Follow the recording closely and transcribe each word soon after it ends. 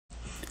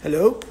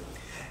Hello.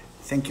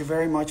 Thank you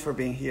very much for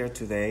being here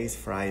today. It's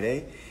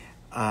Friday.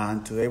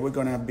 And today we're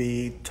going to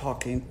be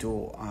talking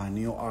to a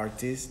new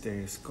artist that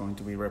is going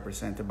to be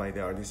represented by the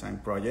Art Design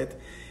Project.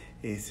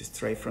 He's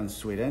straight from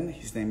Sweden.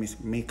 His name is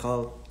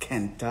Mikael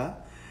Kenta.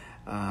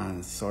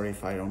 Sorry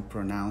if I don't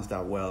pronounce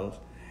that well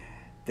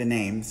the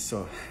name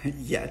so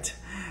yet,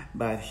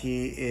 but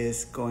he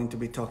is going to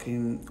be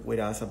talking with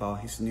us about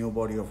his new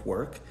body of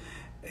work.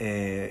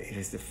 It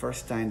is the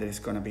first time that it's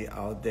going to be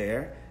out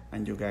there,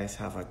 and you guys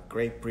have a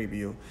great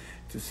preview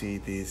to see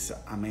this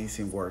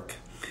amazing work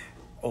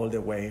all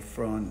the way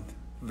from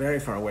very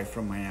far away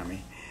from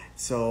Miami.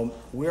 So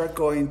we are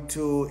going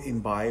to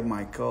invite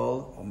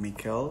Michael or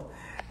Mikael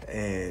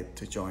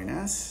to join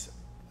us,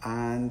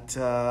 and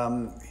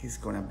he's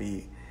going to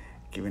be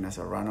giving us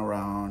a run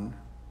around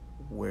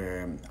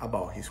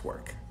about his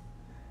work.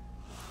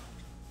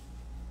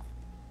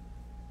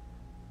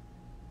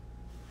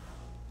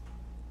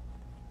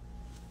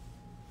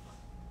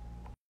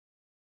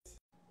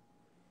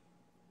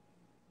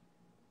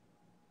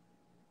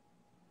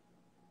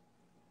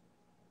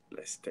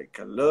 Let's take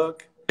a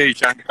look. Hey,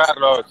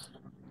 Giancarlos.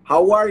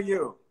 How are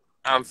you?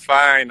 I'm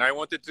fine. I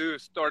wanted to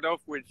start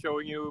off with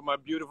showing you my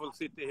beautiful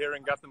city here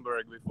in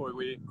Gothenburg before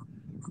we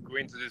go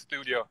into the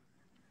studio.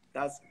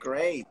 That's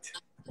great.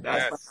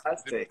 That's Yes.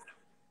 fantastic.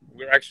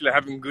 We're actually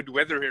having good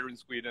weather here in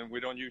Sweden. We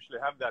don't usually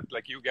have that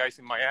like you guys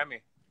in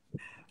Miami.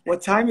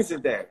 What time is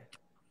it there?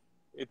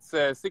 It's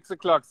 6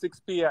 o'clock, 6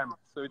 p.m.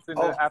 So it's in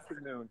the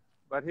afternoon.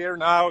 But here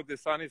now the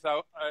sun is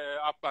out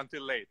up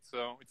until late.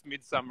 So it's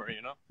midsummer,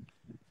 you know.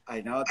 I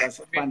know, that's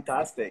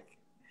fantastic.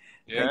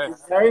 Yes. Thank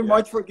you very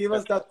much for giving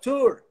us that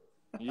tour.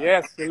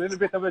 Yes, a little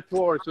bit of a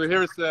tour. So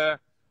here's the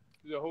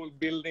whole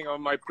building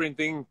of my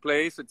printing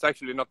place. It's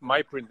actually not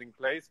my printing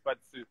place, but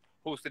it's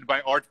hosted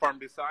by Art Farm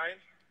Design.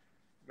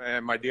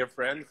 My dear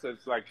friends,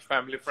 it's like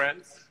family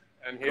friends.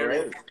 And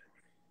here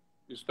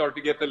you start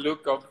to get the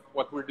look of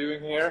what we're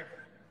doing here.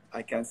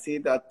 I can see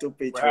that two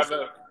We pictures.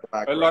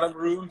 have a lot of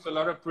rooms, a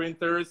lot of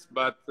printers,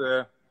 but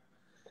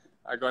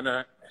I'm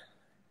gonna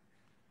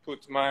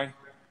put my...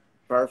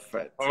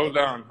 Perfect. Hold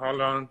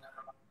on.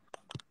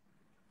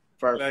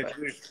 Perfect. Like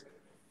this.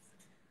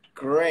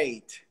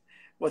 Great.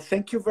 Well,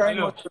 thank you very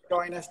much for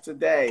joining us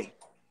today.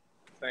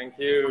 Thank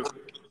you.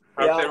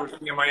 How's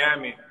everything in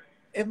Miami?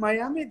 In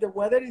Miami, the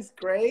weather is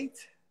great,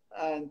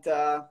 and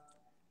I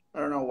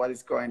don't know what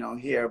is going on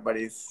here, but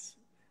it's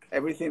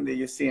everything that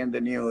you see in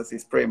the news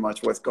is pretty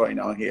much what's going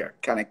on here.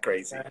 Kind of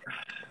crazy.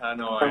 I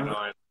know.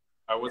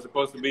 I was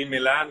supposed to be in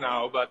Milan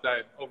now, but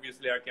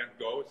obviously I can't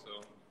go,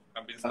 so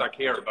I've been stuck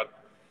here. But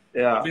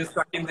I've been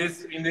stuck in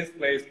this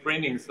place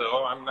printing,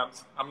 so I'm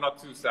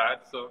not too sad.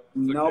 So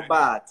no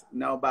bad.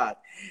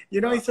 You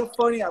know, it's so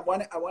funny. I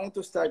wanted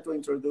to start to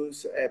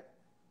introduce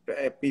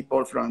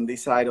people from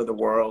this side of the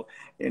world.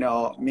 You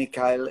know,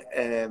 Mikael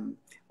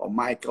or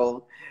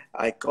Michael,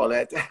 I call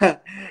it. Michael.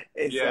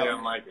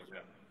 Yeah.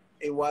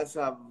 It was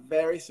a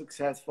very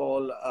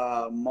successful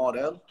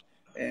model,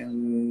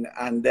 and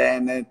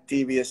then a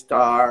TV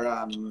star,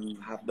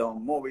 have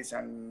done movies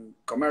and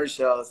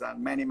commercials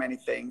and many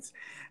things.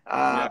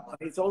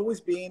 He's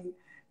always been,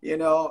 you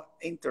know,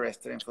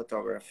 interested in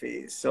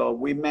photography. So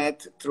we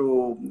met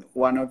through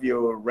one of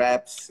your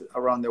reps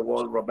around the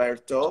world,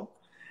 Roberto.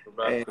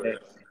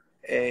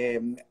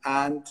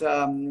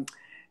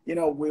 You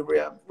know, we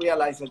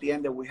realized at the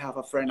end that we have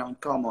a friend in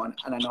common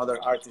and another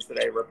artist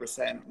that I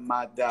represent,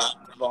 Magda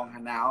von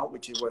Hanau,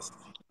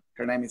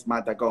 her name is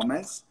Magda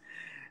Gomez.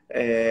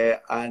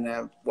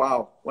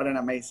 Wow, what an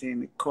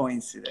amazing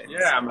coincidence.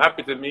 Yeah, I'm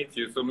happy to meet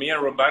you. So me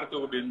and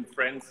Roberto have been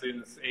friends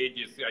since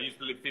ages. I used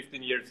to live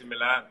 15 years in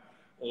Milan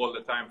all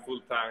the time, full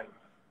time.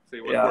 So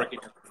he was working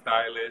as a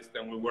stylist,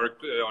 and we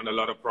worked on a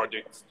lot of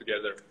projects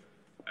together.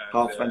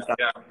 And, fantastic.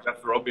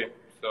 That's Robbie.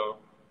 So.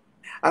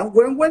 And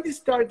when you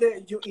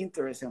started your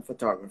interest in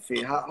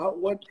photography,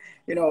 what,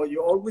 you know,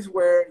 you always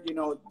were, you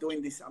know,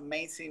 doing this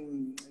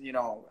amazing, you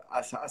know,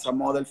 as a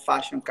model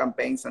fashion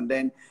campaigns, and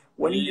then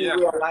when did you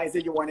realize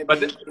that you wanted to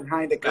be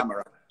behind the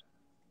camera?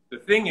 The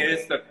thing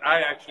is that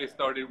I actually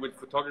started with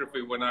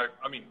photography when I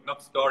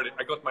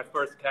got my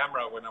first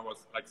camera when I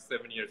was like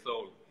 7 years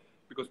old,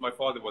 because my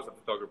father was a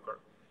photographer.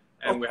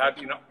 And we had,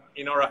 you know,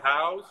 in our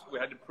house, we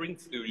had a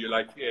print studio,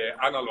 like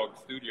analog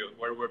studio,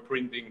 where we're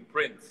printing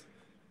prints.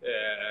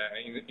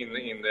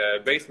 In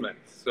the basement.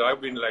 So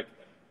I've been like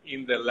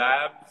in the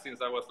lab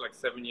since I was like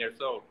 7 years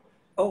old.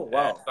 Oh,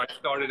 wow. So I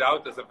started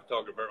out as a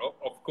photographer.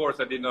 Of course,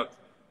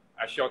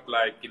 I shot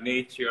like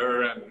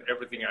nature and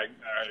everything,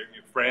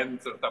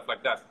 friends and stuff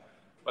like that.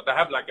 But I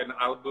have like an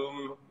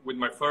album with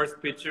my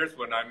first pictures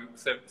when I'm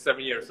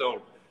 7 years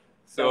old.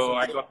 So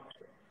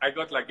I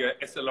got like a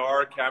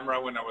SLR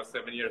camera when I was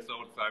 7 years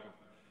old. So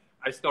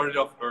I started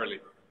off early,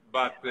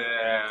 but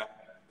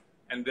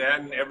and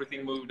then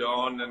everything moved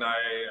on, and I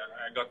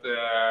got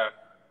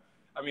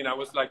I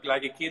was like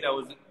a kid. I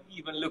was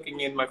even looking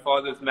in my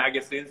father's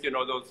magazines, you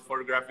know, those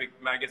photographic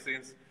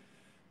magazines,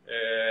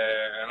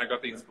 and I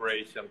got the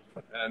inspiration.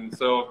 And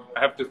so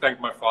I have to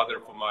thank my father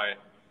for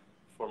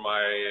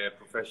my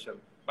profession.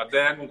 But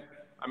then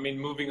I mean,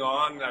 moving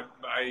on,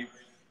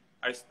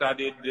 I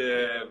studied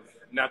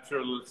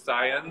natural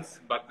science,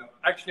 but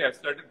actually I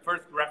started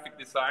first graphic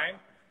design.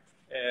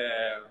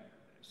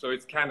 So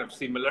it's kind of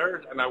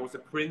similar. And I was a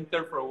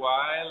printer for a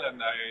while,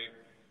 and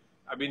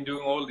I've been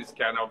doing all this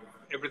kind of,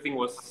 everything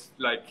was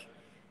like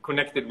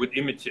connected with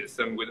images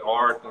and with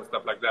art and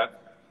stuff like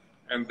that.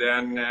 And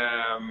then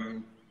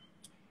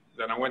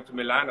I went to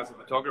Milan as a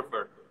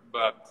photographer,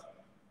 but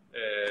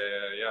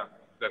yeah,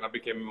 then I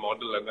became a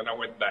model, and then I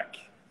went back.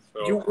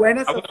 So you went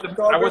as a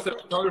photographer? I was a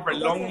photographer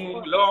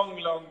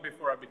long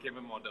before I became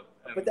a model.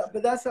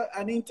 But that's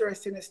an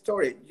interesting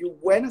story. You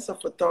went as a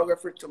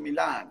photographer to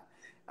Milan,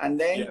 and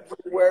then yes.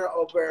 you were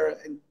over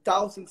in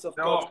thousands of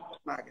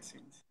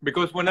magazines.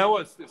 Because when I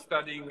was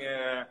studying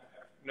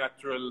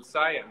natural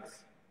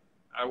science,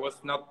 I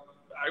was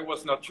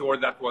not sure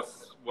that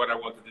was what I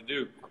wanted to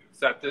do.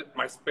 So at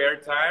my spare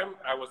time,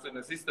 I was an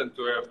assistant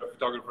to a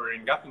photographer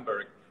in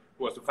Gothenburg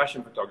who was a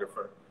fashion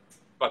photographer.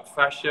 But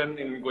fashion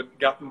in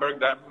Gothenburg,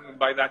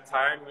 by that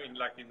time, in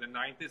the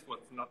 90s,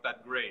 was not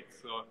that great.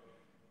 So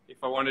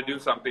if I want to do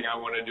something, I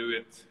want to do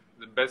it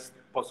the best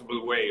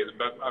possible way.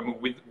 But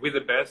I'm with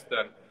the best,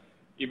 and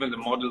even the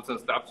models and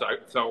stuff.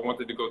 So I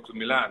wanted to go to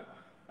Milan.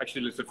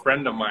 Actually, it's a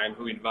friend of mine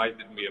who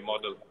invited me, a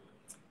model,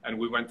 and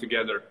we went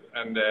together.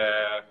 And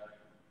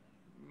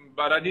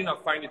but I did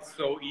not find it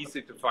so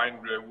easy to find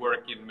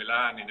work in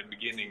Milan in the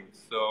beginning.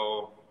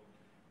 So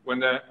when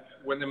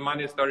the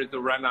money started to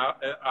run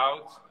out,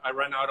 I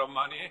ran out of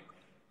money,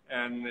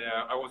 and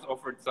I was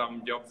offered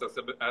some jobs as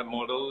a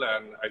model,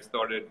 and I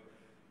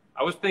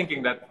was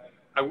thinking that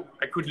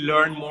I could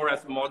learn more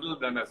as a model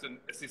than as an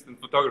assistant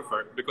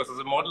photographer, because as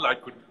a model I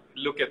could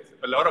look at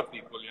a lot of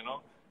people,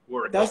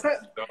 work. That's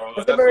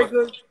a very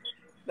good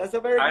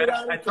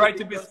attitude. I try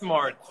to be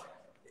smart.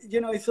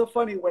 It's so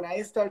funny when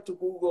I start to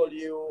Google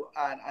you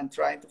and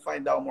trying to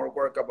find out more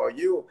work about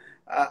you.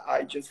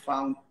 I just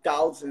found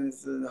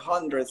thousands and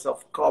hundreds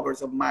of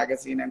covers of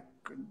magazine and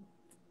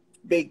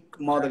big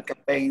model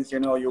campaigns.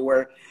 You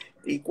were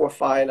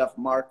Equafile of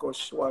Marco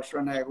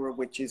Schwarzenegger,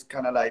 which is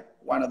kind of like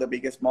one of the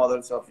biggest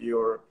models of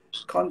your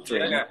country.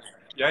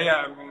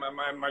 Yeah.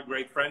 My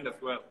great friend as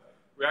well.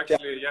 We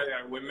actually,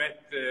 we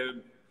met.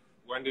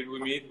 When did we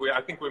meet? I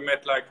think we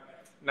met like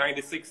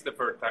 96 the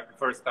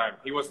first time.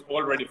 He was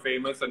already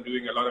famous and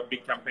doing a lot of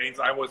big campaigns.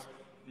 I was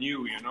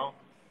new,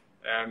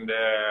 and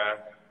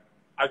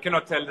I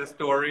cannot tell the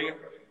story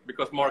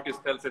because Marcus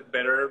tells it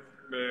better.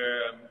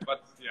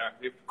 But yeah,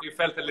 he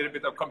felt a little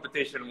bit of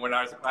competition when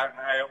I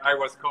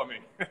was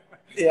coming.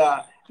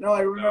 Yeah, no,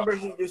 I remember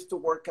he used to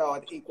work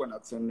out at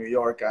Equinox in New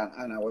York,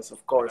 and I was,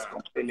 of course,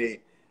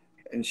 completely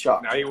in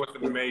shock. No, he was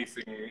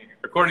amazing.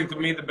 According to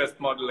me, the best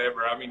model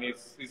ever. I mean,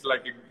 he's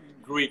like a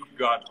Greek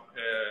god.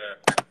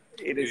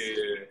 It is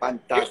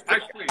fantastic.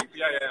 Actually,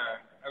 yeah.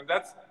 And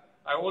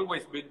I've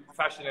always been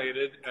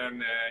fascinated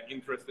and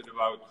interested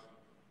about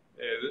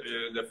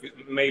the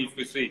male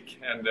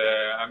physique,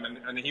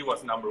 and he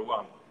was number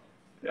one.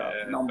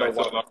 Number one.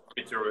 I saw a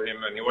picture of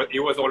him, and he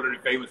was already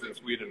famous in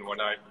Sweden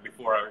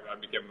before I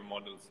became a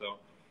model. So,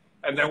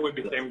 and then we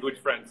became good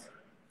friends,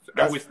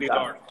 and we still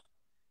are.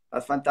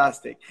 That's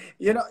fantastic.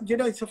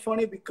 It's so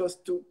funny because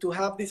to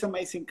have this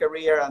amazing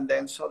career and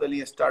then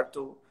suddenly start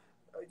to,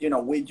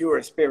 with your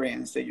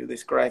experience that you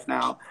describe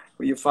now,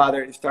 with your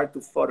father, you start to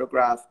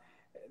photograph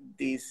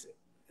these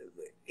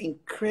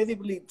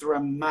incredibly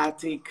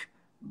dramatic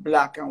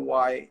black and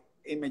white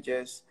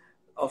images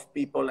of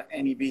people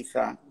in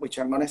Ibiza, which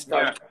I'm going to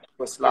start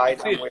to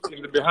slide. You can see it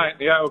in the behind.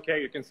 Yeah, okay,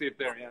 you can see it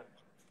there, yeah.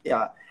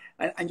 Yeah,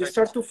 and you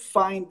start to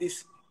find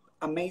these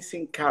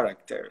amazing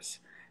characters,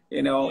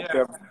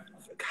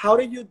 How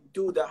did you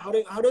do that?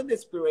 How did the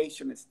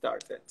inspiration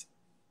started?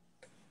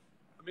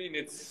 I mean,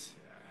 it's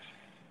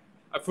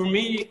for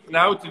me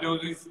now to do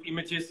these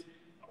images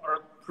are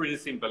pretty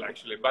simple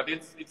actually, but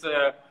it's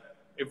a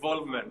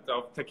evolvement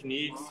of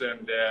techniques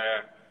and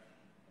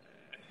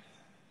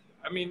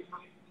I mean,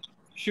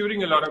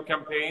 shooting a lot of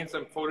campaigns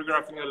and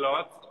photographing a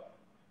lot.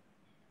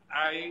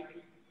 I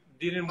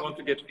didn't want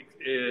to get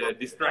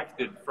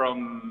distracted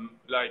from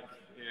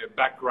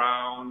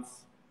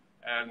backgrounds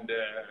and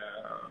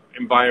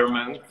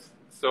environment.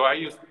 So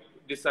I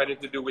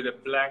decided to do with a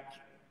black,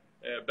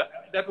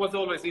 that was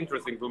always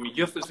interesting for me,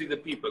 just to see the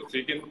people. So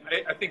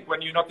I think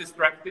when you're not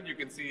distracted, you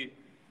can see,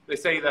 they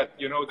say that,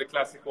 the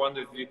classic one,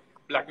 the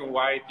black and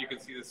white, you can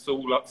see the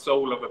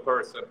soul of a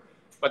person.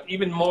 But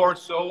even more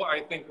so, I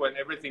think when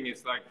everything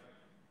is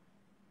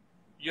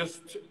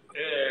just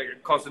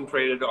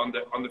concentrated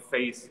on the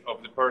face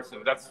of the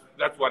person.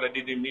 That's what I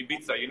did in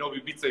Ibiza.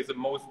 Ibiza is the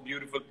most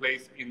beautiful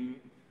place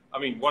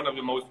one of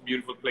the most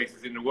beautiful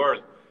places in the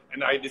world.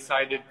 And I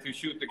decided to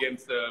shoot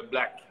against a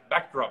black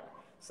backdrop.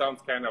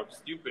 Sounds kind of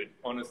stupid,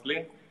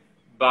 honestly.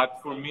 But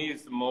for me,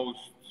 it's the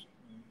most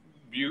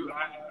beautiful.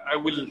 I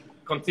will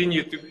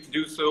continue to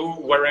do so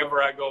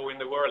wherever I go in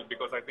the world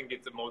because I think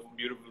it's the most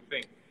beautiful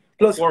thing.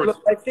 Plus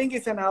I think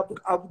it's an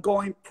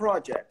outgoing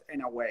project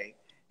in a way.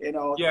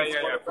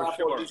 For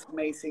sure. These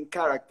amazing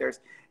characters.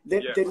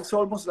 There is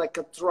almost like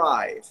a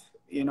drive,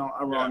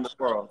 around the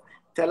world.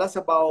 Tell us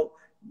about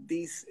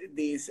these,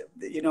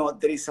 you know,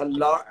 there is a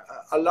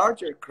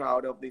larger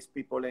crowd of these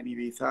people in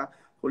Ibiza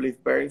who live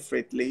very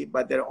freely,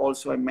 but they're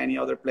also in many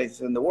other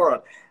places in the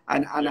world.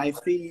 And I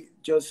see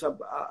just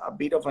a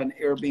bit of an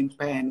Irving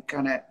Penn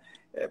kind of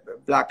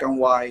black and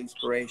white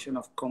inspiration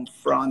of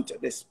confront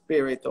the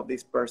spirit of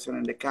this person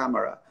in the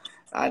camera.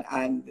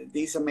 And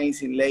this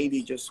amazing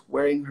lady just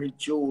wearing her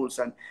jewels,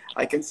 and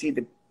I can see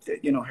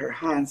you know, her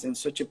hands in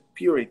such a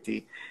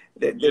purity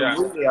that they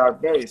really are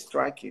very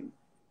striking.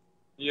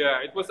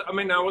 Yeah, it was, I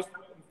mean, I was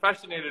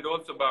fascinated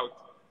also about,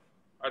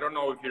 I don't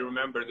know if you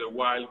remember the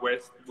Wild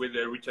West with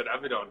Richard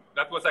Avedon.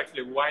 That was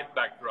actually a white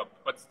backdrop,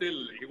 but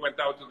still he went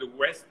out to the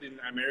West in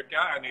America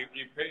and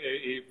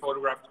he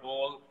photographed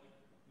all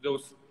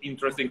those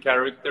interesting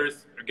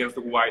characters against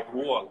the white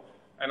wall.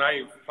 And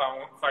I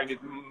find it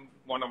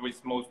one of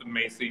his most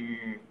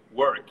amazing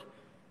work,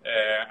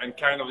 and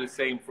kind of the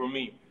same for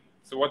me.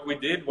 So what we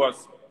did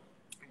was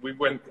we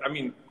went, I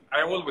mean,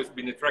 I've always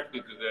been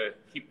attracted to the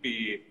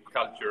hippie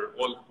culture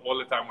all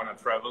the time when I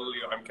travel.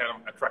 I'm kind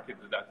of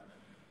attracted to that.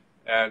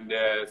 And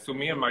so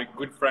me and my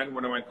good friend,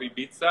 when I went to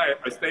Ibiza,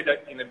 I stayed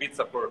in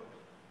Ibiza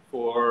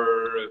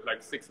for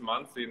like 6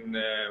 months in,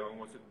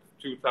 was it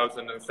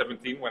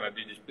 2017 when I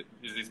did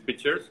these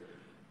pictures.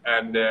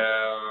 And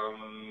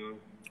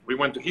we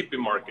went to hippie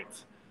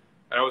markets.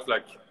 And I was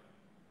like,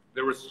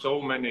 there were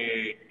so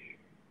many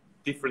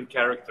different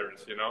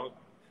characters, you know,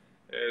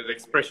 the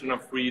expression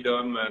of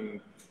freedom. And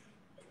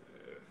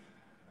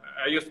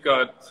I just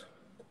got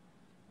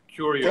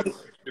curious.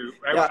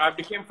 I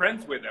became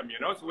friends with them, you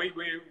know, so we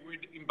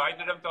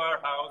invited them to our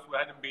house, we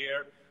had a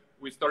beer,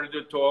 we started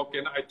to talk,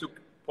 and I took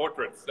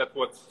portraits. That's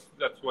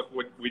what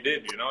we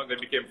did, you know, they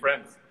became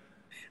friends.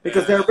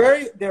 Because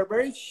they're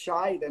very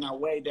shy in a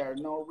way. They're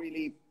not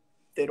really,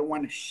 they don't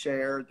want to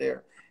share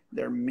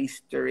their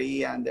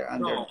mystery and their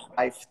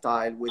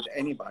lifestyle with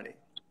anybody.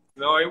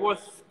 No, it was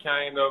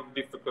kind of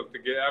difficult to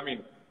get. I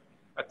mean,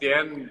 at the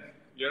end,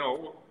 you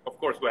know, of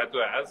course we had to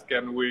ask,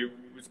 and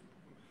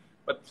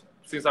but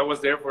since I was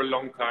there for a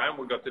long time,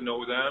 we got to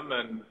know them,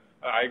 and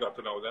I got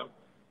to know them.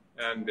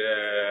 And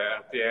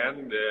at the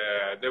end,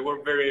 they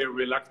were very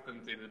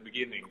reluctant in the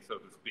beginning, so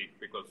to speak,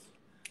 because.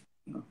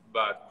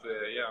 But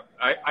yeah,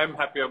 I'm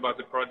happy about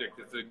the project.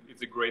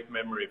 It's a great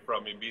memory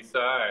from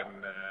Ibiza,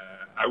 and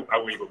I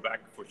will go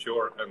back for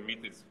sure and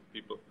meet these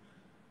people.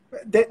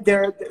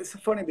 It's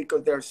funny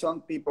because there are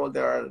some people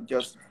that are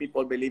just,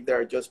 people believe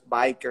they're just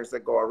bikers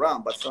that go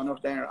around, but some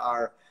of them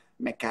are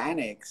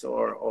mechanics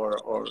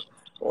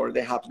or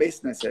they have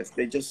businesses.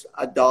 They just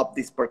adopt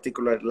this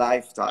particular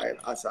lifestyle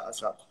as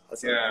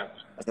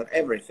an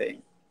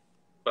everything.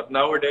 But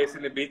nowadays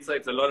in Ibiza,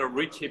 it's a lot of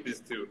rich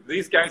hippies too.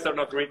 These guys are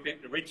not rich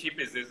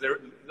hippies.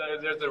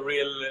 There's a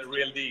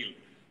real deal.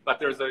 But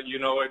there's a, you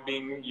know,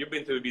 you've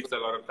been to Ibiza a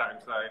lot of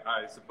times,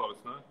 I suppose,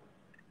 no?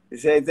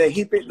 It's the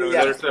hippie. No,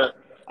 yeah.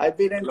 I've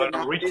been in the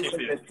 90s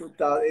and the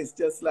 2000s. It's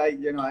just like,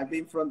 you know, I've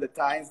been from the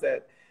times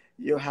that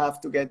you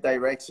have to get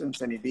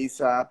directions in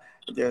Ibiza.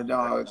 You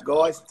know,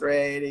 go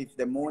straight. If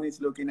the moon is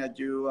looking at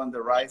you on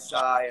the right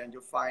side and you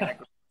find a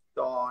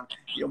stone,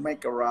 you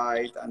make a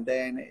right. And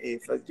then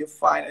if you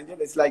find, and you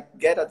know, it's like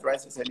get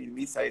addresses in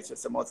Ibiza. It's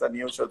just the most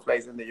unusual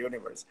place in the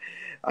universe.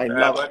 I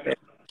love it.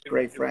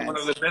 Great friends. One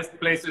of the best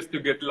places to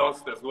get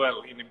lost as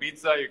well. In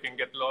Ibiza, you can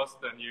get lost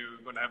and you're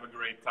going to have a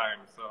great time.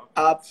 So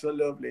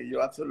absolutely.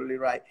 You're absolutely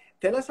right.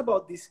 Tell us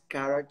about this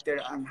character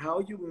and how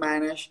you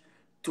manage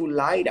to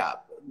light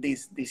up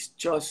these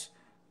just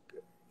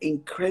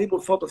incredible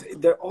photos.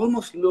 They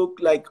almost look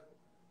like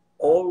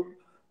old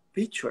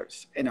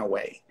pictures in a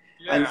way.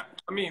 Yeah, and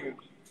I mean,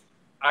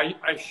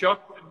 I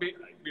shot,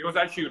 because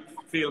I shoot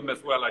film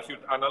as well. I shoot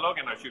analog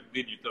and I shoot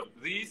digital.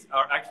 These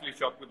are actually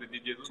shot with a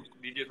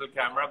digital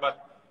camera,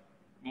 but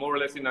more or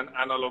less in an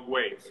analog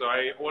way. So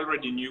I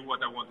already knew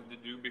what I wanted to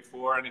do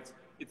before, and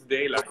it's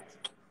daylight.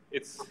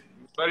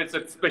 But it's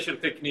a special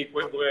technique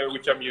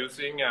which I'm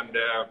using, and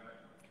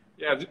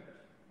yeah,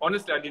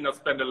 honestly, I did not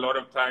spend a lot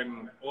of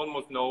time,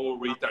 almost no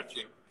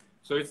retouching.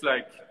 So it's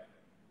like,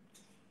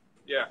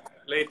 yeah,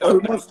 later.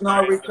 Almost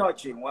no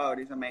retouching. Wow,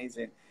 it's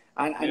amazing.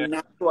 And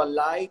natural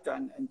light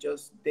and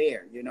just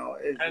there, you know.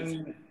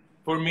 And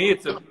for me,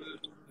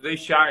 they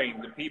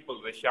shine. The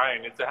people, they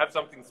shine. It's to have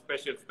something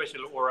special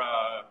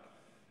aura.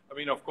 I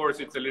mean, of course,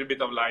 it's a little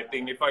bit of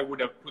lighting. If I would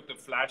have put a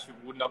flash, it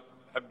would not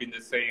have been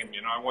the same.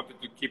 You know, I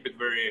wanted to keep it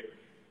very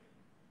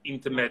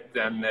intimate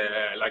and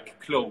like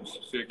close,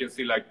 so you can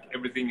see like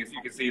everything is.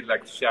 You can see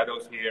like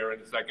shadows here,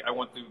 and it's like I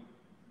want to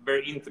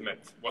very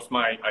intimate. Was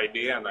my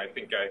idea, and I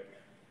think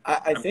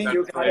I think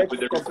you got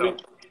it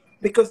complete,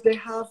 because they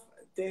have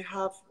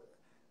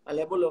a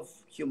level of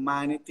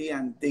humanity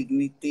and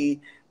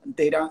dignity.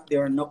 They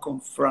are not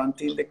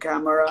confronting the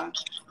camera,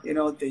 you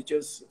know. They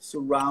just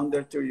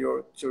surrounded to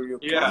your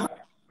camera.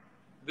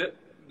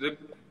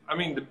 I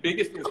mean, the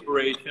biggest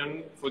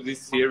inspiration for this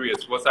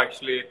series was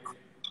actually,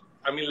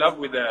 I'm in love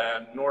with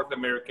a North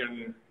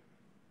American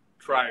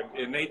tribe,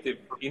 native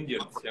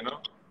Indians, you know.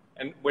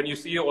 And when you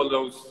see all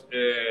those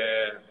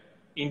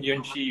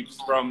Indian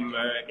chiefs from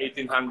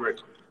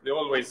 1800, they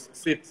always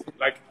sit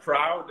like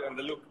proud and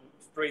they look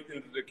straight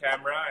into the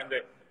camera, and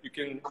you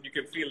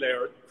can feel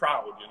they're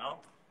proud, you know.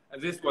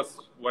 And this was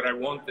what I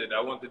wanted.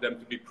 I wanted them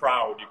to be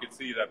proud. You could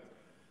see that.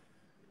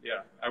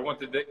 Yeah, I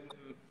wanted.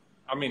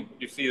 I mean,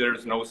 you see,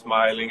 there's no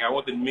smiling. I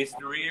wanted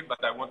mystery,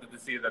 but I wanted to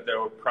see that they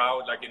were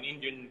proud, like an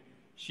Indian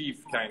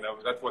chief kind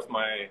of. That was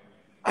my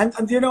and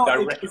you know,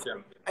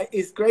 direction.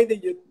 it's great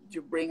that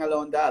you bring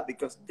along that,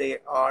 because they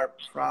are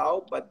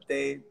proud, but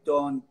they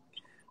don't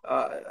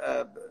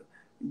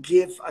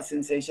give a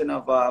sensation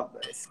of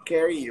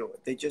scare you.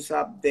 They just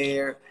up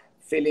there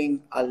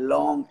feeling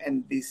alone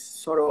in this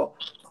sort of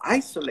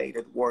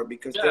isolated world,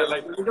 because Yeah, they're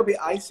like, a little bit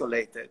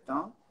isolated,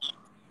 no?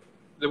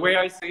 the way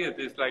I see it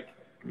is like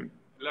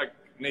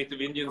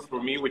Native Indians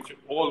for me, which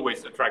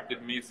always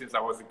attracted me since I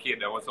was a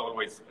kid. I was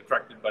always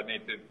attracted by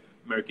Native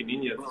American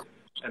Indians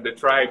and the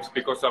tribes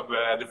because of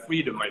the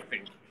freedom, I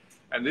think.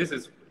 And this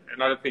is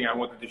another thing I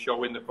wanted to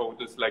show in the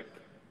photos, like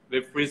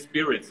the free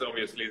spirits.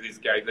 Obviously, these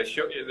guys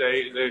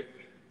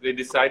they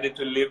decided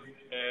to live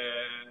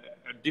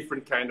a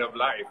different kind of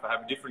life,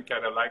 have a different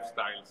kind of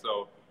lifestyle.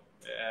 So,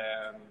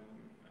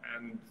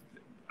 and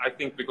I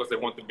think because they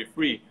want to be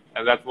free,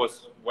 and that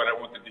was what I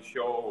wanted to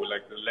show,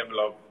 like the level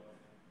of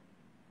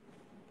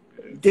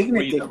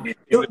Dignity.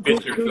 In the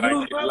pictures,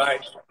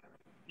 like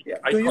yeah.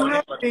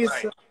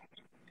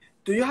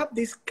 Do you have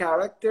these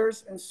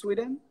characters in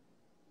Sweden?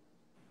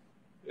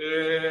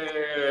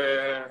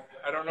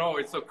 I don't know.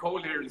 It's so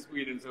cold here in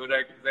Sweden, so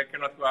they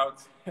cannot go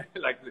out.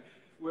 Like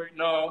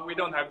we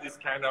don't have this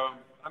kind of.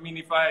 I mean,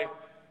 if I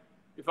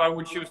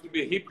would choose to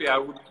be a hippie, I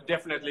would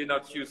definitely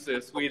not choose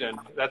Sweden.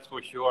 That's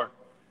for sure.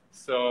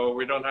 So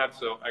we don't have.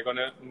 So I'm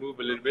gonna move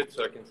a little bit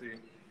so I can see.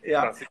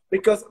 Yeah,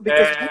 because we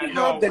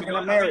have them in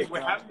America. I mean,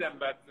 we have them,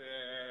 but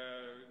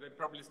they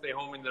probably stay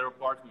home in their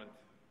apartment.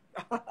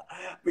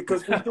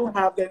 Because we do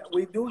have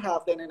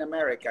them in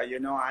America, you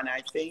know, and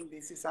I think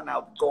this is an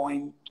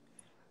outgoing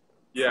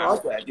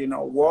project, you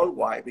know,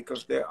 worldwide,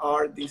 because there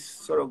are these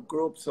sort of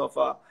groups of,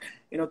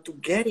 you know, to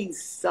get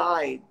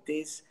inside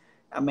this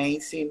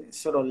amazing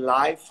sort of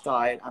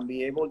lifestyle and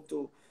be able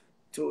to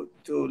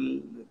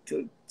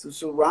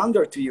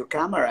surrender to your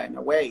camera in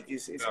a way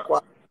is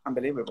quite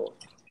unbelievable.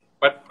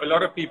 But a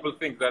lot of people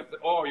think that,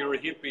 oh, you're a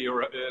hippie,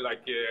 you're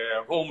like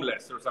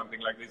homeless or something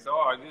like this.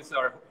 Oh, these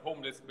are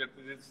homeless, but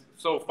it's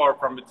so far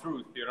from the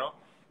truth, you know.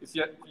 It's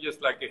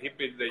just like a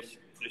hippie, they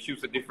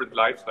choose a different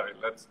lifestyle.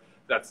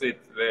 That's it.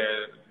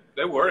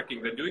 They're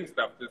working, they're doing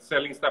stuff, they're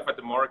selling stuff at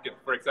the market.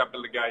 For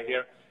example, the guy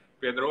here,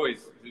 Pedro,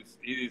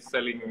 he's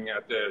selling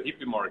at the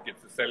hippie market,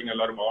 he's selling a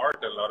lot of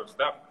art, a lot of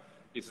stuff.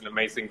 He's an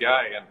amazing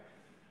guy. And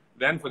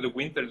then for the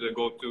winter, they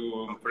go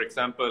to, for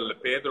example,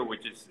 Pedro,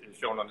 which is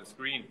shown on the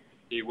screen.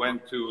 He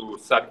went to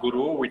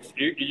Sadhguru, which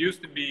he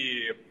used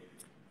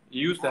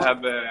to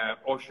have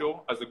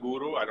Osho as a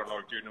guru. I don't know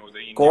if you know the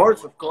Indian.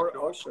 Of course,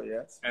 Osho,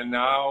 yes. And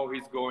now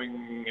he's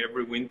going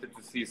every winter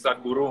to see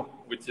Sadhguru,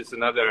 which is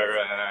another,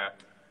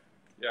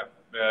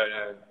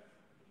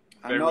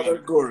 another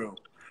guru.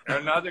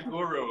 Another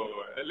guru,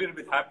 a little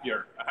bit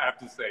happier, I have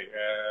to say.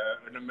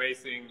 An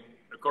amazing,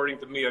 according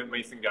to me,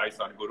 amazing guy,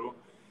 Sadhguru.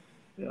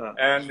 Yeah.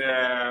 And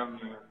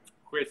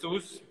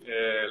Jesus,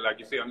 like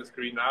you see on the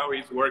screen now,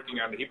 he's working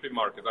on the hippie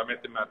market. I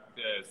met him at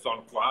San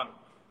Juan,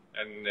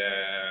 and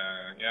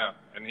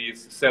and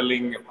he's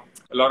selling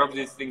a lot of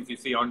these things you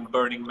see on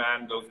Burning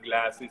Man, those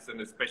glasses and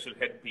the special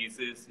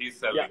headpieces. He's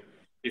selling. Yeah.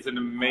 He's an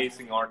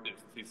amazing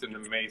artist.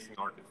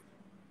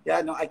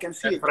 Yeah, no, I can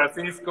see and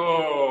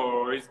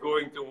Francisco is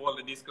going to all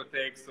the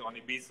discotheques on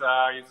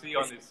Ibiza. You see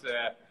on this,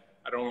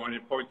 I don't want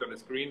to point on the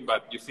screen,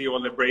 but you see all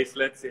the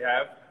bracelets he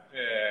have.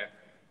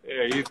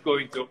 He's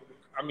going to,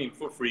 I mean,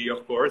 for free,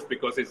 of course,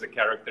 because he's a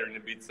character in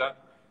Ibiza.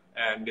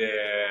 And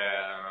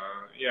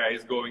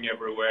he's going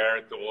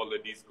everywhere to all the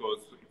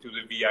discos, to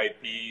the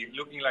VIP,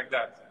 looking like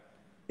that.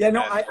 Yeah,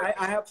 no,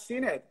 I have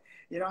seen it.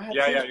 You know,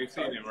 you've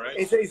seen him, right?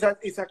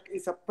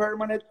 It's a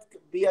permanent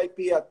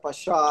VIP at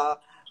Pasha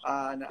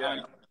and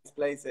these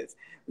places,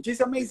 which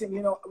is amazing.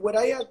 You know, what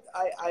I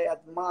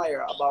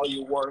admire about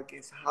your work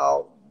is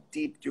how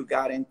deep you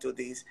got into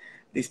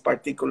this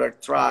particular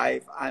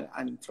tribe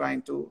and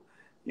trying to,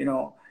 you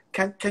know,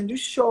 can you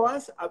show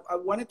us? I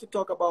wanted to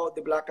talk about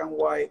the black and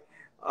white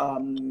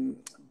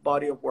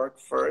body of work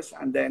first,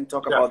 and then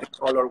talk about the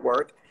color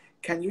work.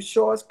 Can you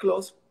show us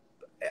close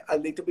a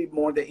little bit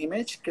more the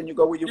image? Can you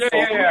go with your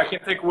phone? Yeah, I can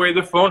take away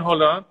the phone.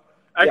 Hold on.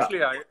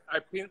 Actually, I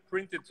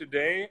printed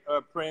today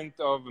a print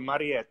of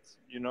Mariette,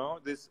 you know,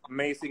 this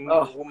amazing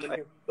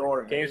woman.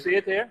 Can you see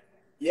it here?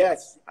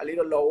 Yes, a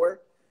little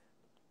lower.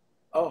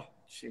 Oh,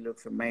 she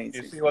looks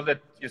amazing.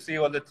 You see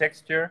all the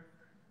texture?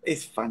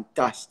 It's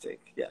fantastic,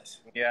 yes.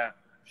 Yeah,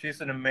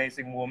 she's an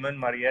amazing woman.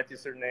 Mariette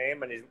is her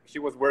name, and she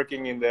was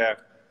working in the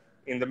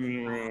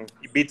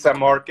Ibiza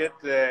market,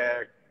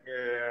 the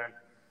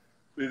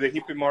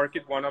hippie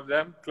market, one of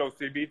them, close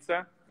to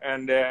Ibiza.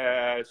 And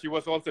she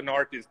was also an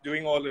artist,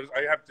 doing all this.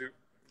 I have to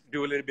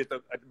do a little bit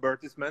of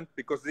advertisement,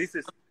 because this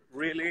is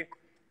really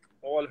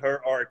all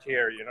her art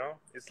here, you know.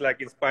 It's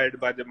like inspired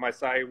by the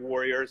Maasai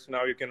warriors.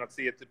 Now you cannot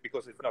see it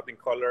because it's not in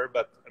color,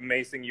 but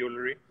amazing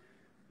jewelry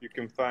you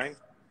can find.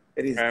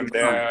 It is And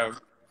good fun.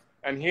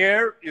 and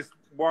here is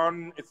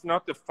one. It's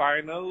not the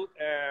final.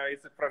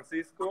 It's a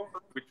Francisco,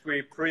 which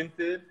we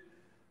printed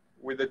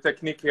with the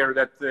technique here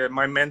that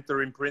my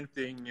mentor in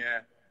printing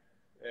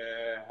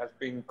has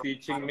been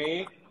teaching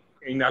me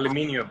in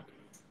aluminium.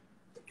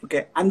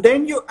 Okay, and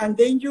then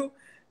you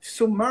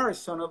submerge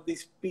some of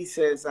these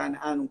pieces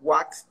and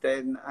wax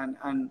them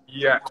and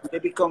Yeah, they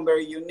become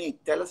very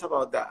unique. Tell us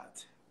about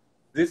that.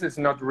 this is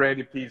not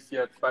ready piece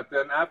yet, but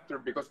then after,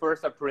 because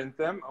first I print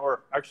them,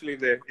 or actually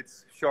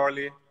it's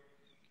Charlie.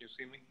 You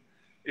see me?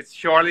 It's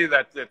Charlie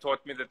that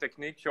taught me the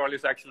technique.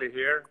 Charlie's actually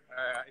here.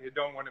 He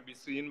don't want to be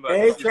seen, but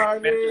Hey,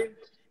 Charlie.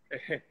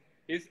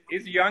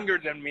 he's younger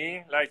than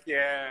me, like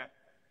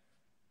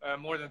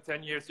more than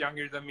 10 years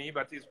younger than me,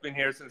 but he's been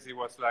here since he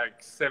was like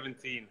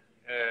 17.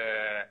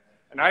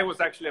 And I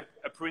was actually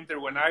a printer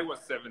when I was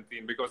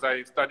 17 because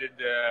I studied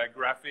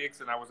graphics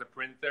and I was a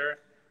printer.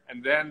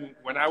 And then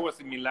when I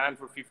was in Milan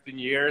for 15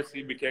 years,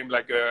 he became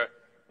like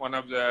one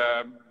of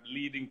the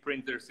leading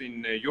printers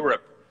in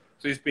Europe.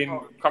 So he's been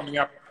coming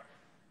up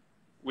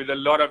with a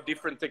lot of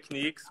different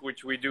techniques,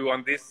 which we do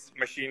on this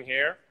machine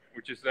here,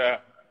 which is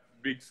a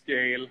big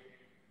scale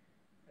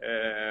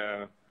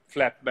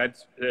flatbed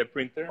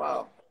printer.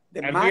 Wow.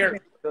 The And here,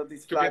 magnet of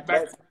this to get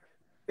back, flatbed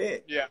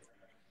big. yeah,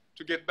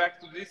 to get back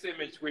to this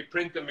image, we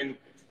print them in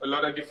a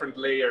lot of different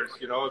layers,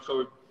 you know.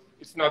 So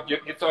it's not,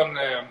 it's on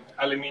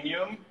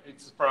aluminium.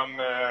 It's from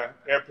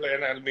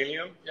airplane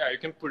aluminium. Yeah, you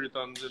can put it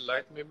on the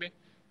light maybe.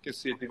 You can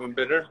see it even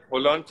better.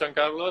 Hold on,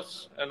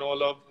 Giancarlos, and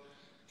all of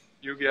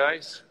you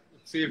guys.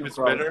 Let's see if it's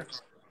problem. better.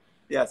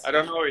 Yes. I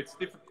don't know. It's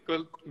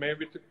difficult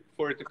maybe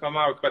for it to come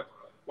out, but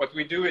what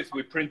we do is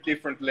we print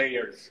different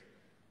layers.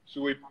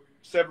 So we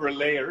several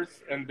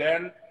layers, and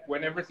then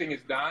when everything is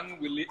done,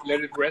 we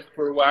let it rest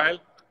for a while,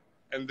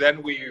 and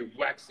then we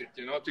wax it,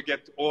 you know, to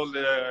get all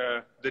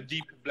the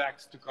deep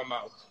blacks to come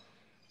out.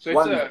 So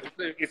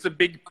it's a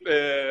big,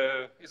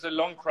 it's a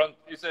long front,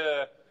 it's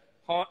a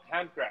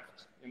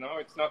handcraft, you know.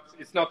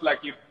 It's not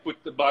like you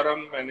put the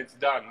bottom and it's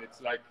done.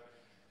 It's like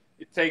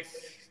it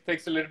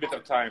takes a little bit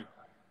of time.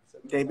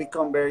 They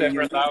become very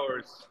Several unique.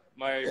 hours.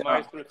 My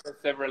maestro said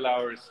several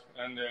hours,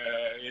 and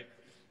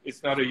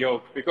it's not a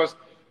joke because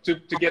to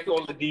get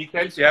all the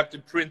details, you have to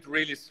print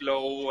really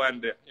slow,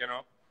 and you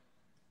know.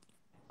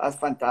 That's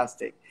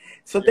fantastic.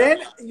 So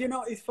then, you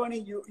know, it's funny,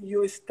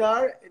 you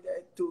start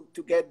to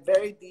get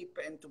very deep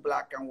into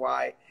black and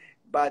white,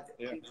 but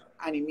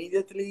and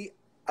immediately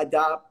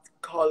adapt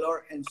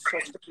color in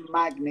such a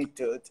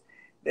magnitude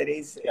that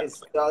is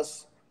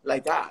just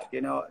like that,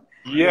 you know.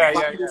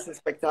 This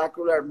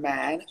spectacular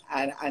man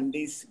and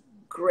this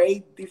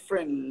great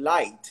different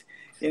light,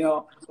 you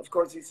know. Of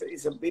course,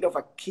 it's a bit of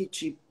a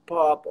kitschy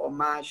pop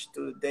homage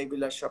to David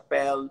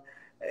LaChapelle.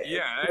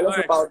 Tell us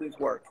about this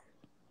work.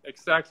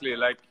 Exactly.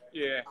 Like,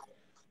 yeah.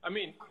 I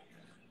mean,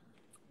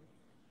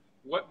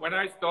 when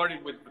I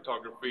started with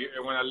photography,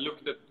 and when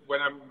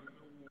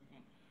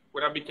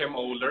I became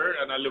older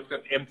and I looked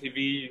at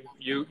MTV,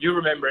 you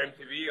remember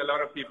MTV? A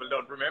lot of people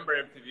don't remember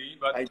MTV,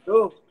 but I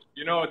do.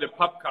 You know, the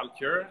pop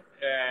culture.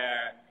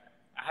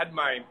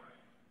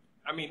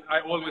 I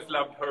always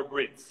loved Herb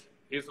Ritts.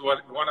 He's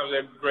one of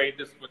the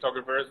greatest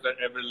photographers that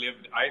ever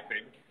lived, I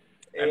think.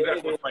 And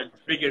that was my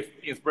biggest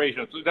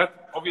inspiration. So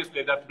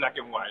that's black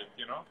and white,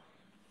 you know.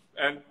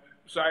 And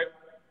so I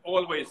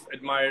always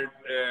admired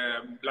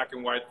black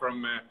and white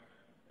from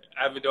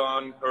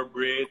Avedon, Herb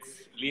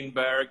Ritts,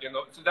 Lindbergh, you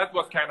know. So that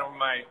was kind of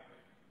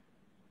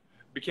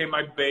became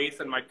my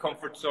base and my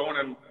comfort zone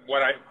and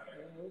what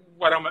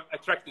I'm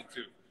attracted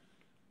to.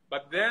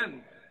 But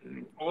then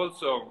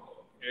also,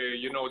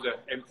 you know, the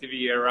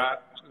MTV era,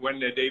 when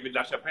David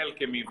LaChapelle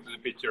came into the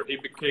picture, he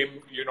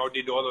became, you know,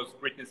 did all those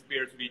Britney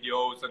Spears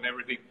videos and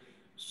everything.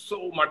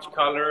 So much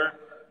color.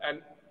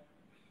 And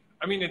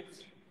I mean,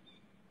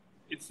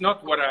 it's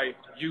not what I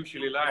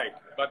usually like,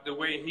 but the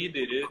way he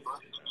did it,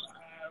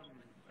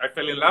 I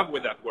fell in love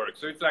with that work.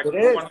 So it's like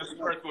one of the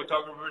first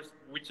photographers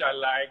which I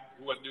liked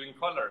who was doing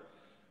color.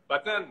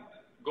 But then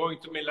going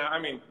to Milan, I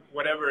mean,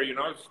 whatever, you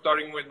know,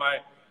 starting with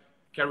my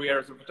career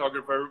as a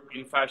photographer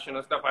in fashion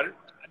and stuff, I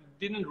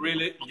didn't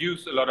really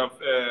use a lot of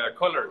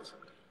colors.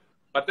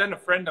 But then a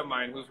friend of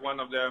mine who's one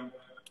of the,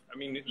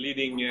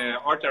 leading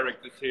art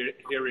directors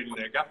here in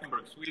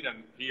Gothenburg,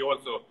 Sweden, he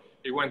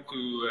went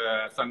to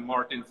St.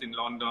 Martin's in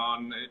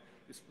London.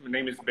 His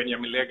name is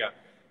Benjamin Lega.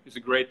 He's a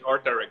great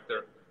art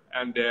director.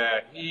 And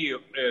he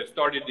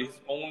started his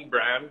own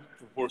brand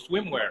for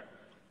swimwear.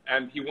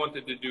 And he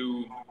wanted to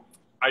do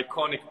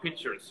iconic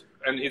pictures.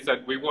 And he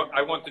said, we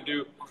want to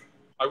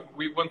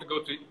go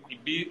to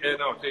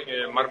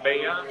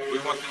Marbella. We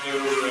want to do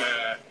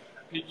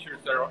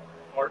pictures that are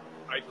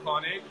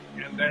iconic,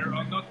 and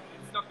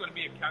it's not going to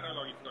be a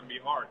catalog, it's going to be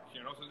art,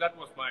 you know. So that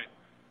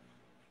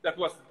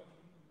was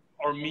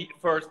our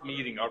first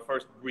meeting, our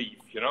first brief,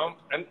 you know.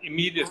 And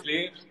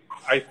immediately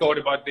I thought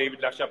about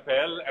David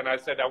LaChapelle, and I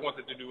said I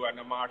wanted to do an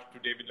homage to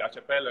David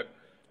LaChapelle,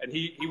 and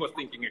he was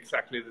thinking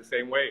exactly the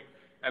same way.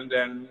 And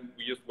then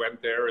we just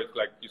went there. It's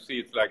like, you see,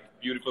 it's like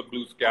beautiful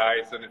blue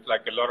skies, and it's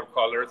like a lot of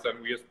colors. And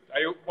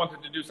I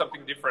wanted to do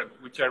something different,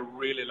 which I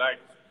really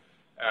liked.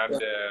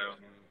 And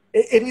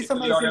it is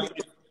amazing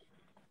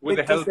with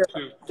the help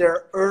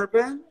they're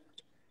urban,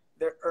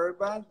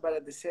 but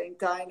at the same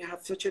time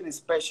have such a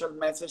special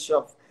message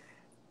of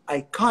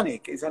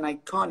iconic. It's an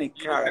iconic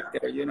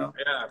character, you know.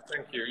 Yeah,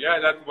 thank you. Yeah,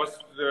 that was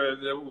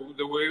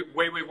the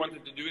way we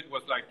wanted to do it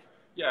was like,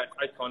 yeah,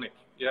 iconic.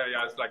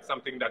 Yeah, it's like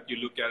something that you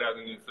look at it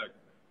and it's like,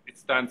 it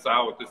stands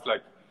out. It's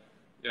like,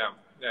 yeah.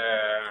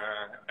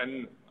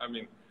 And I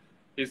mean,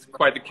 he's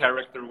quite a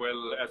character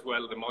as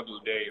well, the model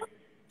Dave.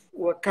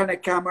 What kind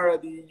of camera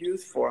do you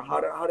use for? How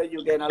do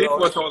you get along? This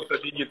was also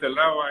digital.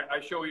 Now I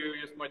show you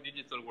just my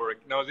digital work.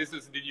 Now this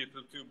is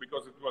digital too,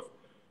 because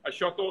I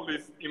shot all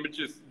these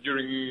images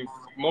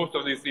most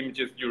of these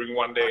images during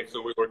one day.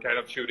 So we were kind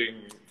of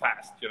shooting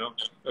fast, you know,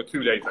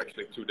 2 days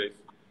actually, 2 days.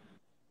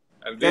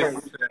 And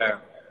this,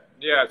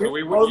 yeah, so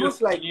we would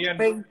use like me and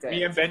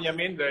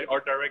Benjamin, the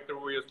art director,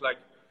 were just like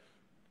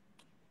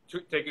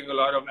taking a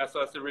lot of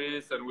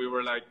accessories, and we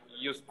were like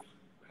just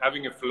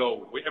having a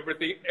flow.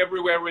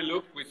 Everywhere we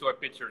looked, we saw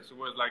pictures. It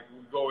was like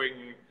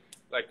going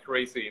like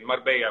crazy. In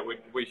Marbella,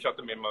 we shot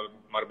them in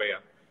Marbella.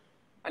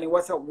 And it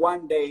was a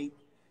 1 day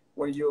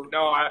where you...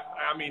 No,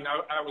 I mean,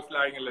 I was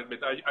lying a little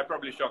bit. I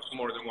probably shot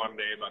more than 1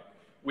 day, but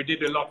we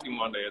did a lot in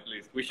 1 day at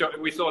least.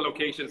 We saw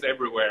locations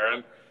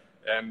everywhere,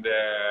 and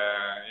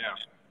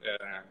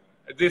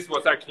this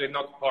was actually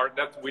not part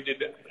that we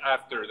did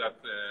after that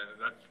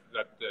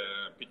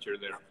picture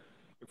there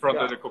in front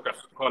of the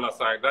Coca-Cola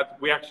sign. That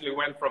we actually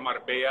went from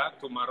Marbella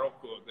to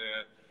Morocco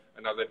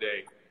another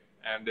day,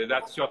 and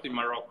that's shot in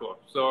Morocco.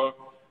 So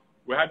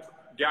we had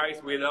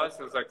guys with us.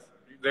 It was like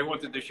they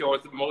wanted to show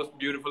us the most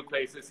beautiful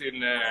places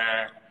in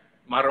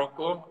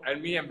Morocco,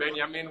 and me and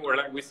Benjamin were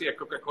like, we see a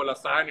Coca-Cola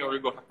sign, and we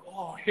go,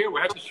 oh, here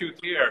we have to shoot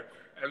here.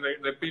 And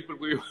the people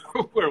we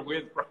were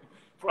with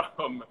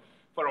from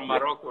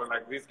Morocco,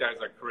 like, these guys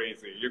are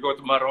crazy. You go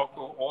to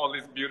Morocco, all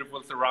these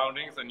beautiful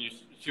surroundings, and you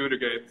shoot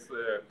against,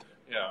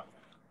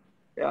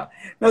 Yeah.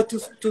 Now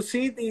to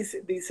see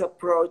this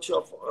approach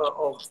of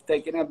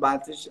taking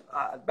advantage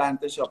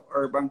of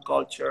urban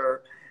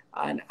culture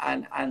and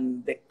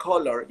the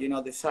color, you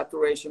know, the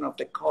saturation of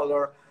the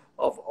color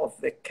of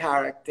the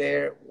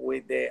character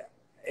with the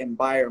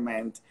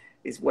environment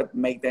is what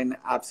make them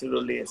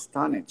absolutely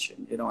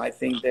astonishing. You know, I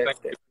think that.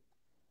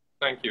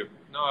 Thank you.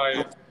 No,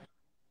 it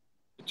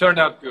turned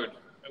out good.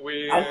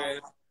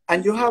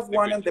 And you have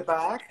one in the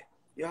back.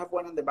 You have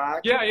one in the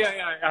back. Yeah.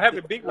 I have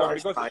a big one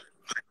because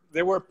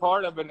they were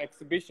part of an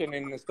exhibition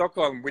in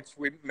Stockholm, which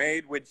we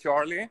made with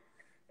Charlie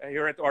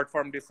here at Art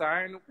Farm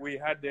Design. We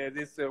had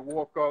this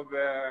walk of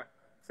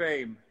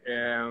fame,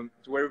 where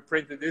we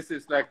printed. This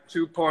is like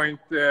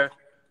 2.3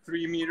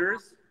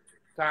 meters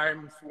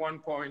times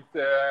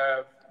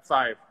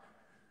 1.5,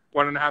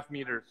 1.5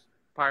 meters,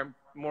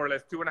 more or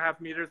less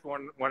 2.5 meters,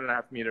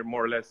 1.5 meter,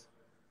 more or less.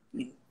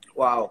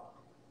 Wow.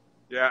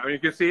 Yeah, I mean, you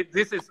can see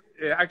this is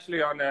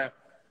actually on a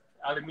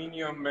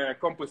aluminium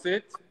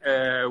composite,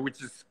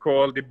 which is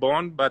called the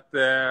Bond, but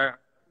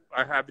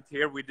I have it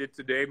here. We did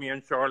today, me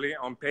and Charlie,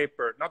 on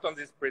paper, not on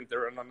this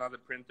printer, on another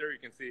printer. You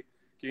can see.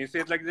 Can you see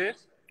it like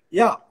this?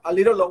 Yeah, a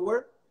little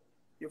lower.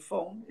 Your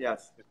phone,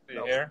 yes.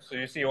 Here, so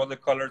you see all the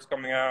colors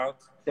coming out.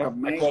 Yeah,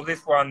 I call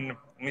this one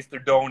Mr.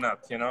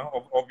 Donut. You know,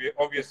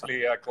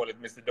 obviously I call it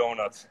Mr.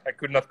 Donut. I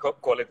could not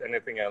call it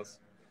anything else.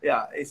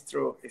 Yeah, it's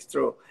true. It's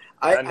true.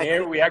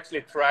 Here we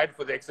actually tried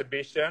for the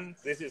exhibition.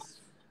 This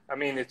is, I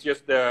mean, it's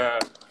just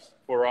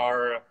for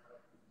our.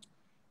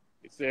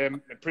 It's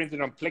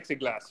printed on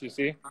plexiglass. You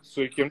see,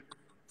 so you can.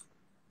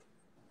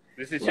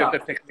 This is just a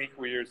technique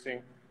we're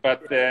using,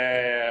 but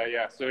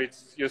yeah. So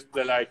it's just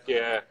like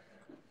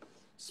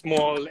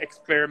small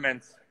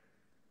experiments.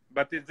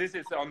 But this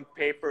is on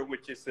paper,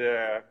 which is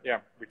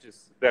which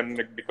is then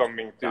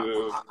becoming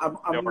to.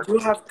 You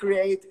have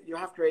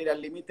created a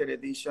limited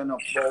edition of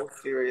both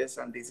series,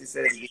 and this is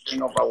the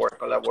beginning of our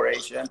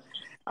collaboration.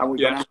 And we're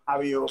gonna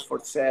have you for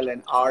sale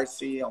in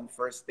RC on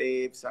First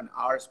Tips and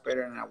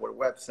Artspetter on our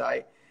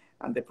website,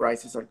 and the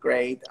prices are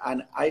great.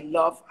 And I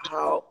love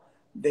how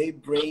they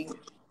bring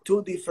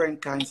two different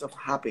kinds of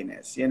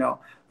happiness. You know,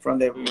 from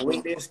the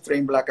really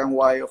extreme black and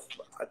white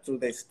to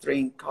the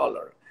extreme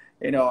color.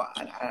 You know,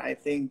 and I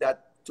think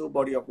that two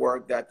body of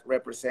work that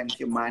represent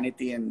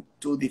humanity in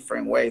two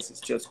different ways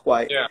is just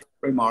quite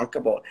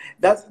remarkable.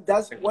 That's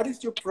what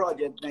is your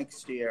project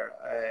next year,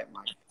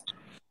 Mike?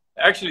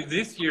 Actually,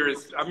 this year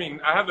is. I mean,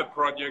 I have a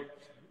project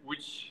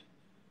which.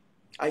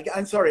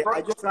 I'm sorry.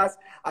 I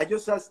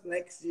just asked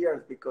next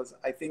year because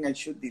I think I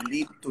should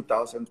delete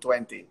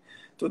 2020.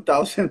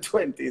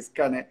 2020 is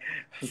kind of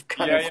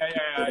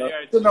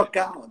to not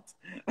count.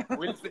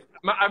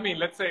 I mean,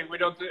 let's say we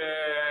don't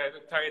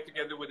tie it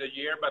together with a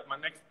year, but my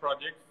next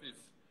project is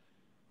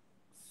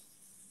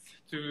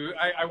to.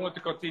 I want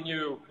to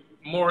continue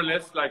more or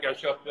less like I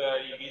shot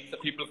Ibiza,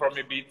 people from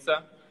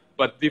Ibiza,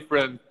 but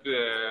different.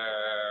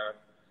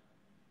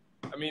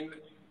 I mean,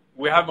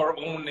 we have our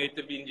own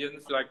native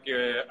Indians, like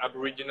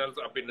Aboriginals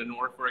up in the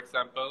north, for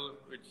example,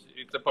 which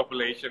it's a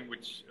population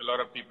which a lot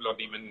of people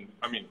don't even,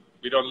 I mean,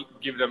 we don't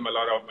give them a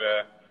lot of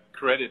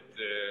credit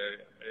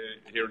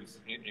here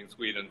in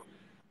Sweden.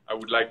 I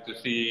would like to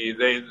see,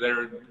 there's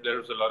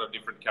a lot of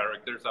different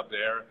characters up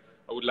there.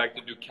 I would like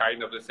to do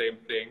kind of the same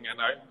thing,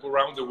 and I go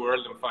around the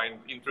world and find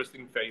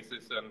interesting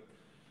faces, and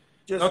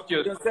not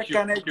just the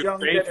kind of young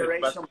faces,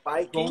 generation but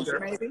Vikings,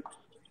 maybe?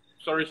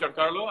 Sorry,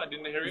 Giancarlo, I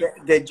didn't hear you.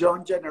 The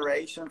young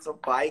generations of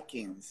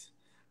Vikings.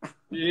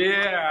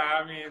 Yeah,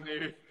 I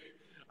mean,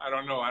 I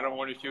don't know. I don't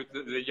want to shoot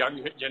the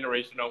young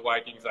generation of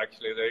Vikings.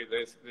 Actually,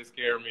 they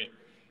scare me.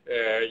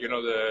 You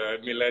know, the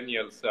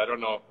millennials. I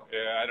don't know.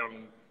 I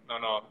don't.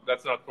 No,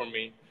 that's not for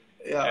me.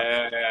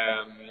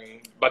 Yeah.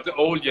 But the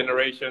old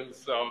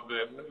generations of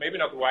maybe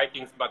not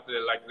Vikings, but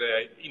like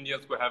the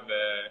Indians we have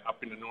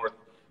up in the north.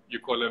 You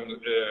call them.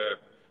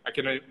 I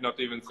cannot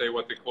even say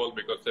what they call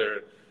because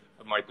they're.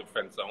 I might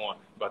offend someone,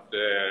 but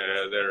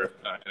they're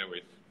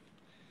anyways.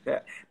 Yeah,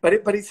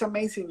 but it's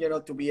amazing, you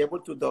know, to be able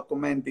to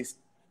document these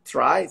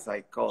tries,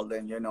 I call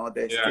them, you know,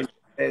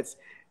 it's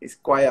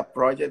quite a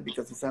project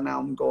because it's an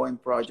ongoing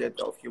project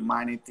of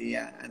humanity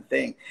and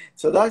thing.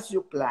 So that's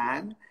your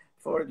plan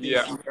for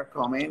this year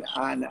coming,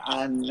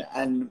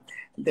 and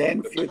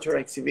then future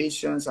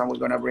exhibitions, and we're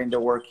gonna bring the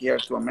work here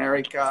to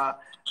America,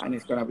 and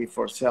it's gonna be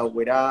for sale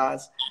with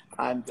us,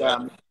 and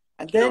then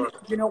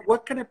you know,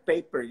 what kind of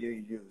paper you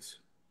use?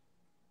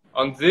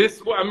 On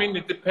this, well, I mean,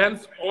 it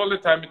depends all the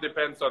time. It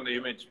depends on the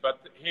image.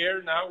 But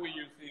here now we're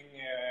using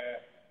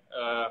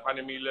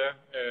Hanemile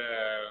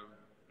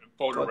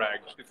photo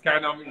rag. It's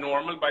kind of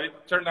normal, but it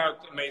turned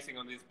out amazing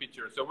on this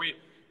picture. So we're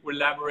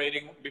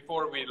elaborating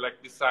before we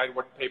like decide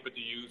what paper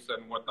to use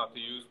and what not to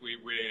use. We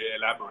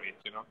elaborate,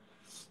 you know.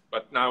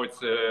 But now it's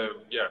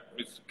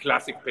it's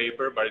classic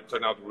paper, but it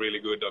turned out really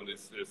good on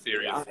this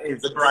series. Yeah,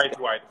 it's the bright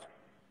white.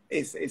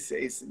 It's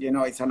you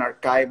know, it's an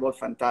archival,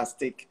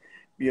 fantastic.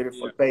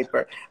 Beautiful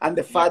paper, and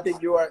the fact that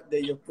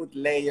you put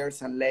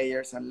layers and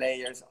layers and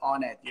layers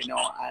on it, you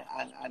know,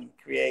 and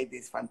create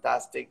this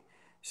fantastic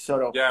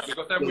sort of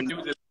because then we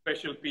do the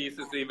special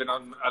pieces even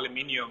on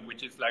aluminium,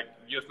 which is like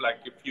just like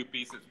a few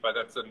pieces, but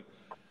that's a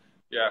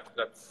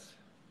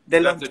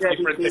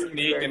different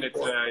technique, and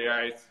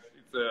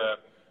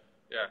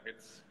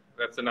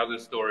that's another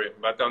story.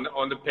 But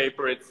on the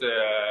paper, it's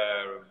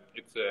a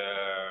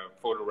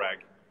photo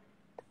rag.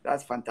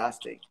 That's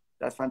fantastic.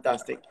 That's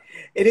fantastic.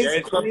 It is.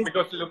 It's not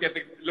because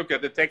look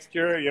at the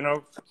texture, you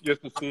know,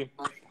 just to see.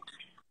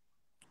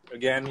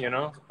 Again, you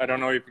know, I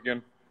don't know if you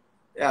can.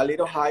 Yeah, a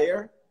little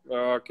higher.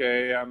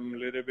 Okay, I'm a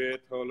little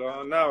bit. Hold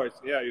on. Now it's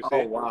you see.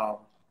 Oh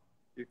wow!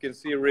 You can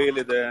see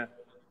really the.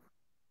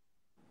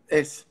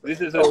 This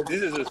is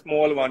a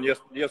small one,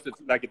 just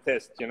like a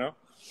test, you know.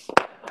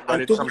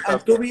 But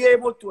and to be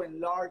able to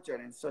enlarge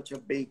it in such a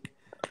big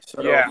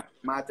sort of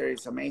matter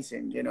is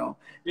amazing, you know.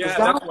 Yeah,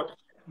 that's what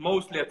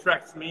mostly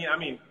attracts me. I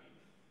mean.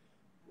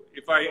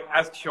 If I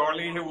ask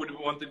Charlie, he would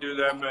want to do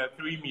them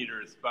 3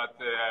 meters, but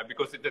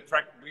because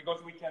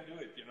we can do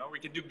it, you know, we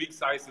can do big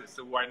sizes,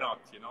 so why not,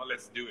 you know,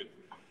 let's do it.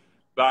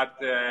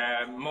 But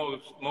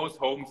most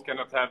homes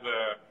cannot have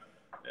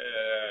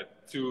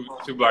 2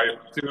 by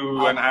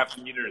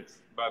 2.5 meters.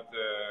 But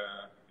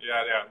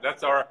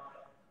that's our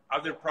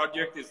other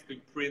project is to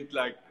print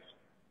like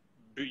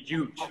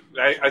huge,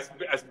 like,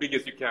 as big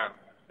as you can,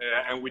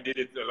 and we did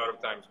it a lot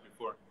of times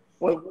before.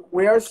 Well,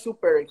 we are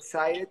super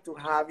excited to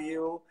have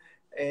you.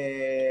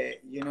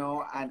 You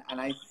know, and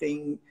I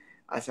think,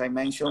 as I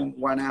mentioned,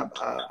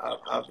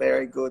 a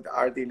very good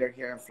art dealer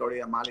here in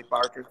Florida, Molly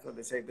Parker, so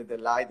they say that the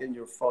light in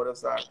your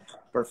photos are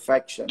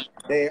perfection.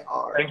 They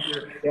are. Thank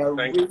you. They are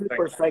really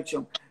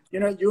perfection.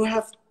 You know, you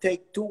have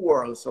take 2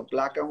 worlds of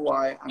black and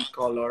white and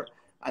color,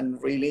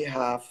 and really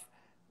have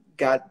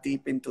got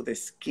deep into the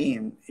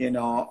skin, you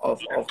know,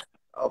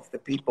 of the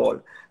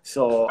people.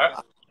 So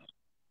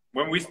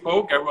when we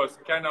spoke, I was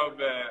kind of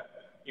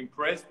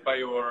impressed by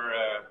your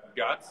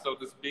guts, so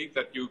to speak,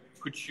 that you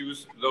could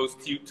choose those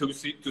two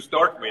to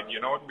start with, you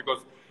know,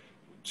 because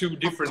 2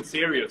 different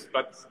series,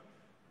 but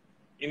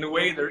in a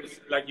way,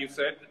 there's, like you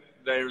said,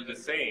 they're the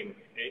same.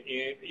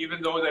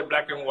 Even though they're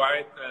black and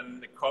white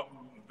and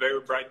very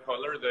bright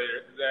color, they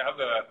have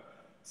a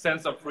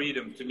sense of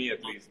freedom, to me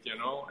at least, you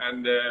know.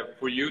 And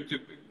for you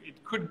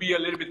it could be a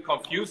little bit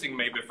confusing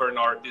maybe for an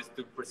artist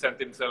to present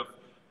himself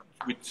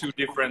with 2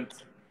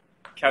 different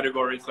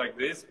categories like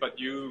this, but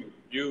you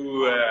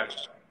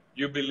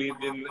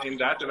believed in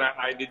that, and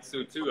I did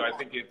so too. I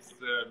think it's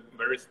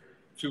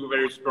 2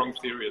 very strong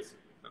series.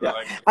 Yeah.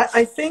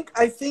 I think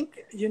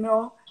you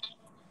know,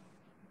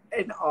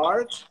 in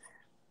art,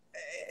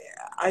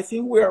 I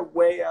think we are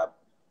way up,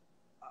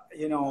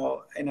 you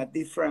know, in a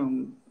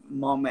different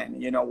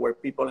moment, you know, where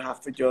people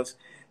have to just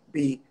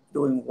be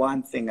doing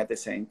one thing at the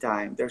same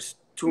time. There's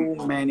too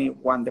many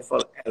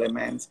wonderful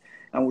elements,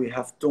 and we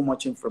have too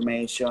much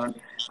information,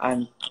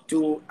 and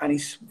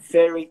it's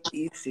very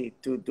easy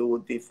to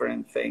do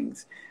different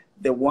things.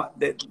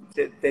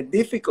 The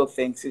difficult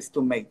things is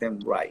to make them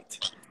right.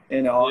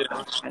 you know,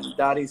 Yeah. and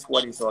that is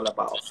what it's all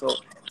about.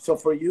 So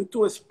for you to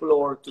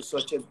explore to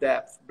such a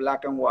depth,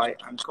 black and white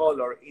and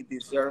color, it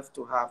deserves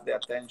to have the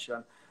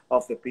attention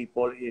of the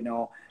people. You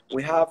know,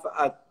 we have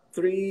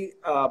three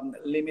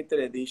limited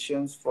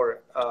editions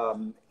for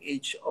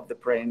each of the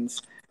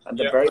prints, and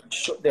Yeah.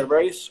 they're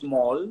very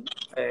small.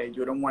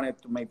 You don't want it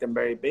to make them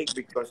very big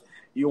because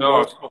you No,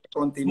 work small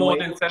continually.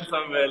 in sense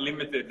of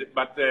limited,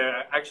 but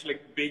actually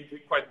big,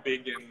 quite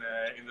big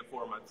in the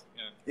format.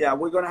 Yeah. Yeah,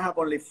 we're gonna have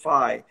only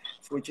five,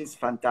 which is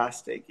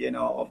fantastic, you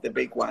know, of the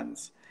big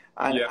ones.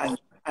 And Yeah.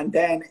 and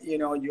then, you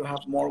know, you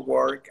have more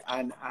work,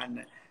 and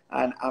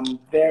I'm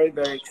very,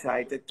 very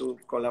excited to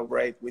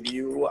collaborate with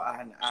you,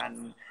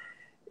 and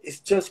it's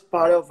just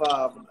part of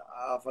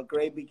a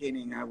great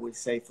beginning, I would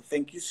say. So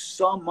thank you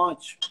so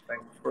much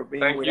Thank, for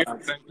being with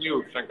us. thank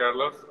you,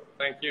 Giancarlos.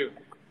 Thank you.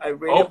 I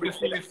really Hope to see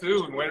appreciate you it.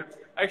 soon. When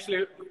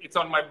actually, it's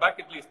on my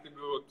bucket list to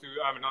go to.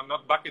 I mean,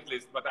 not bucket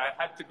list, but I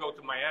had to go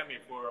to Miami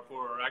for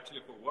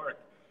work,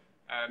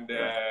 and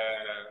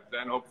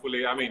then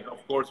hopefully, I mean, of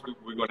course,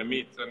 we're going to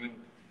meet. And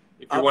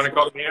if you want to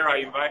come Absolutely. here,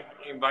 I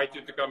invite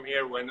you to come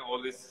here when all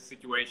this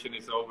situation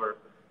is over.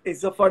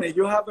 It's so funny.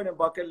 You have in a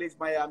bucket list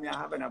Miami. I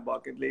have in a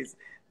bucket list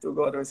to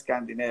go to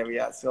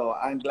Scandinavia. So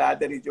I'm glad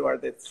that you are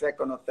the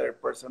second or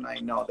third person I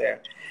know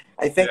there.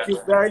 I thank Yeah.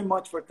 you very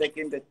much for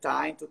taking the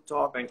time to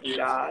talk Thank with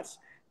you. us,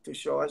 to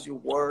show us your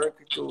work,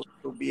 to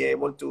be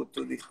able to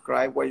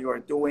describe what you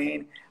are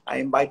doing. I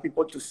invite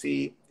people to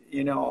see,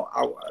 you know,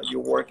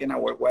 your work in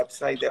our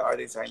website, the Art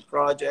Design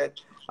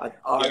Project, at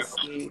Yeah.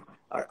 RC,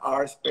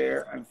 our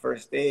Spare, and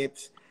First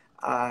Tips,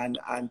 and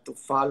to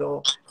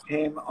follow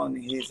him on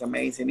his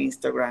amazing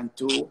Instagram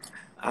too.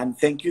 And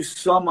thank you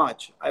so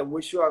much. I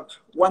wish you a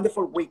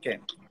wonderful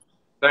weekend.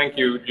 Thank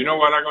you. You know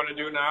what I'm going to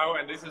do now?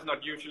 And this is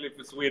not usually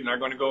for Sweden. I'm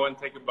going to go and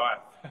take a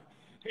bath.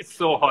 It's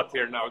so hot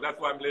here now. That's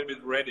why I'm a little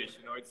bit reddish.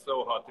 You know, it's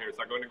so hot here.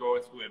 So I'm going to go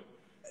and swim.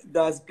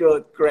 That's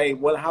good. Great.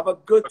 Well, have a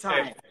good Okay.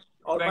 time.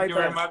 All my Thank you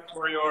very best. much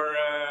for your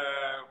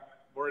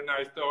very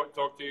nice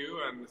talk to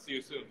you, and see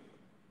you soon.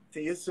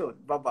 See you soon.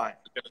 Bye bye.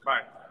 Yes,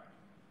 bye.